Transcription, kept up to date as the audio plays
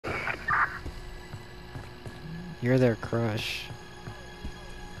You're their crush.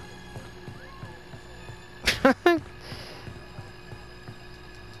 I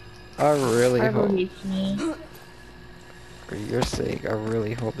really Marvel hope, hates me. for your sake, I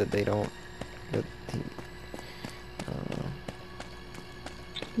really hope that they don't. That he,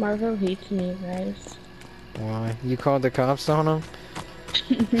 Marvel hates me, guys. why? You called the cops on him?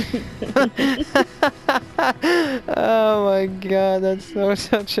 Oh my god, that's so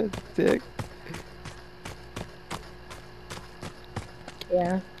such a dick.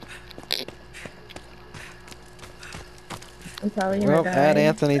 Yeah. I'm probably gonna Well, add die.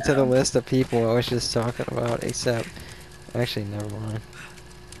 Anthony to the So. list of people I was just talking about, except... Actually, never mind.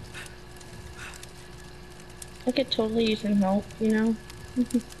 I could totally use some help, you know?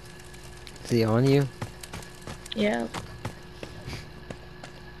 Is he on you? Yeah.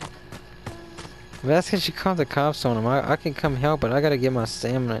 But that's because you called the cops on him. I can come help, but I gotta get my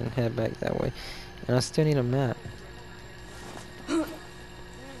stamina and head back that way. And I still need a map.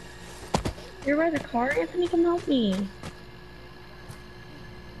 You're by the car, Anthony, come help me.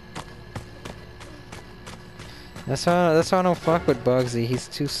 That's why I don't fuck with Bugsy. He's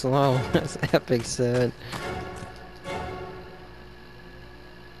too slow. As Epic said.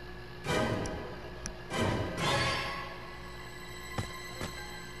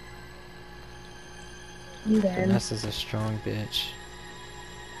 I'm dead. Vanessa's a strong bitch.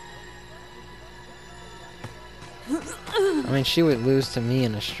 I mean, she would lose to me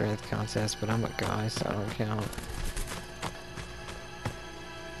in a strength contest, but I'm a guy, so I don't count.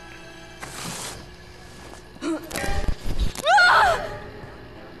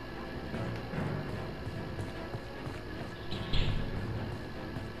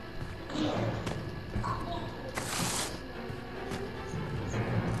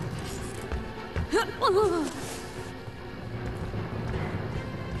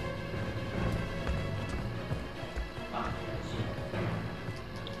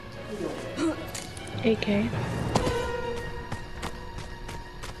 AK.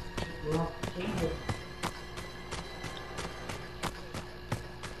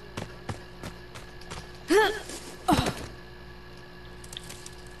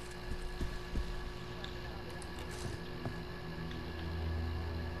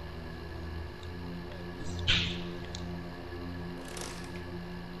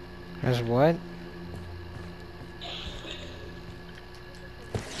 There's what?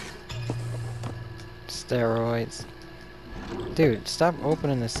 Steroids. Dude, stop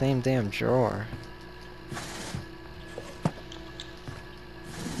opening the same damn drawer.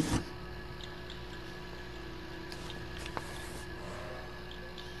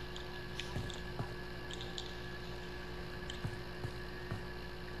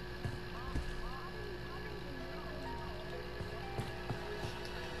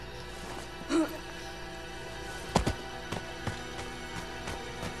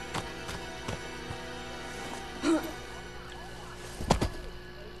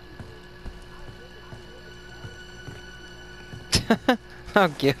 I'll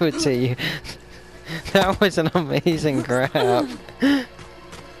give it to you. That was an amazing grab.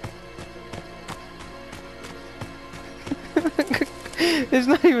 It's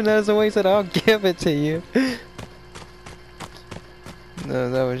not even that, it's a waste that I'll give it to you.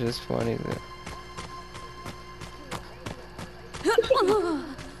 No, that was just funny.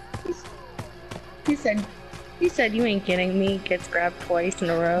 He said you ain't kidding me. Gets grabbed twice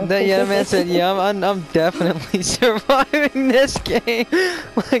in a row. That yeah, man said, yeah, I'm definitely surviving this game.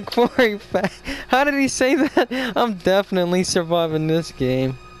 Like for a fact. How did he say that? I'm definitely surviving this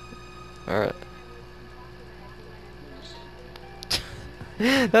game. Alright.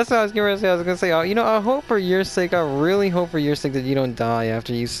 That's what I was gonna say. I was gonna say, oh, you know, I hope for your sake, I really hope for your sake that you don't die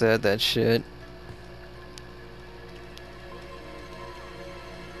after you said that shit.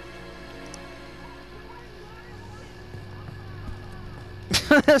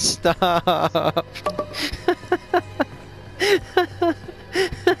 Stop.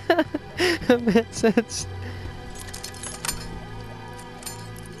 It's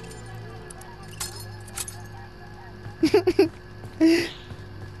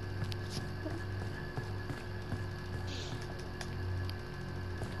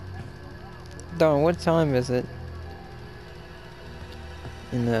Dawn, what time is it?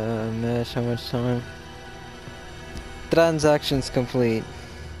 In the match, how much time? Transactions complete.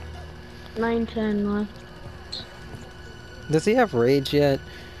 9:10 left. Does he have rage yet?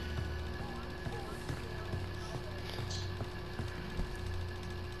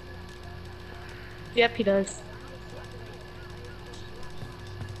 Yep, he does.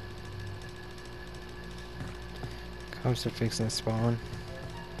 Cops are fixing to spawn.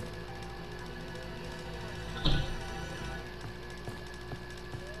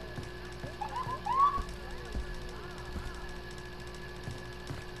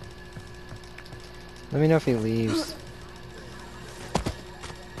 Let me know if he leaves.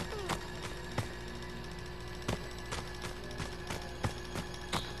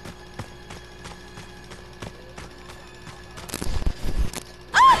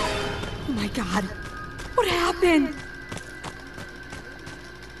 Oh my god. What happened?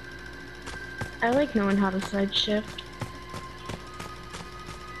 I like knowing how to side shift.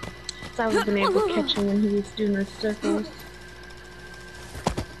 So I was been able to catch him when he was doing the circles.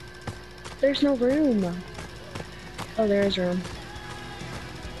 There's no room. Oh, there is room.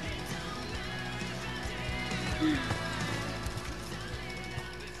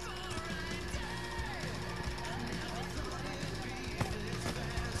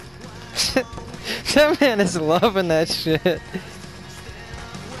 That man is loving that shit.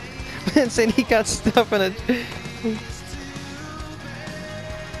 Man said he got stuff in it.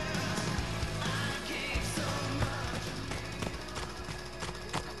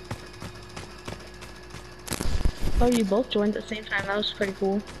 Oh, you both joined at the same time. That was pretty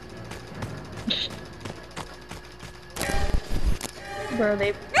cool. Bro,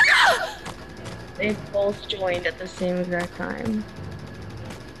 they both joined at the same exact time.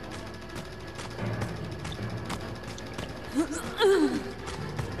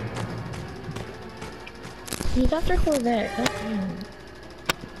 He's after Corvette. God damn.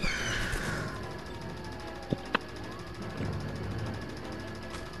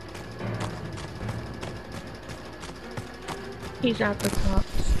 He's at the cops.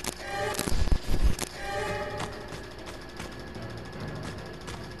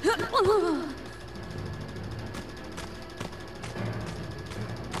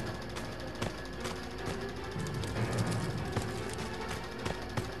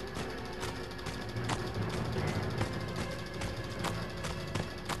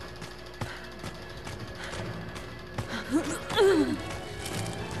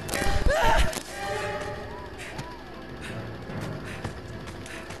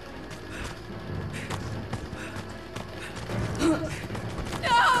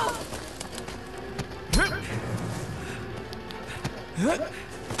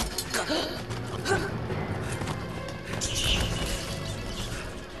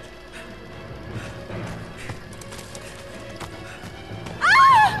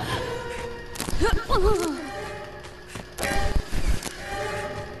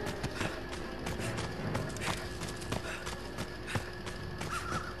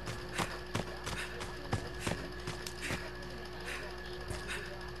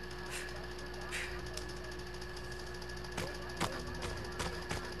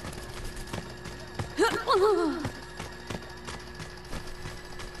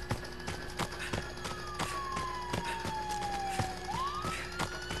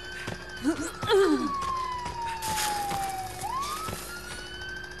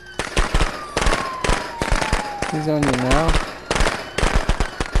 He's on you now.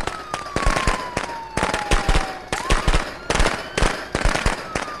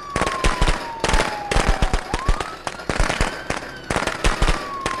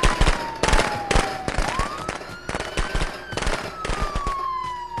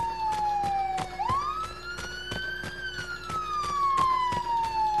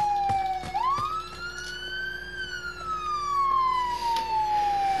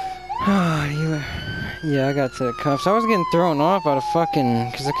 Yeah, I got to the cuffs. I was getting thrown off out of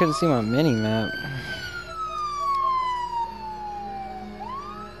fucking... because I couldn't see my mini-map.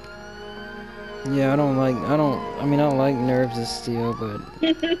 Yeah, I mean, I like Nerves of Steel, but...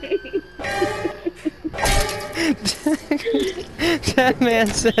 That man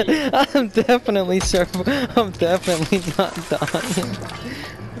said, I'm definitely not dying.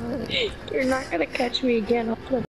 You're not gonna catch me again. I'll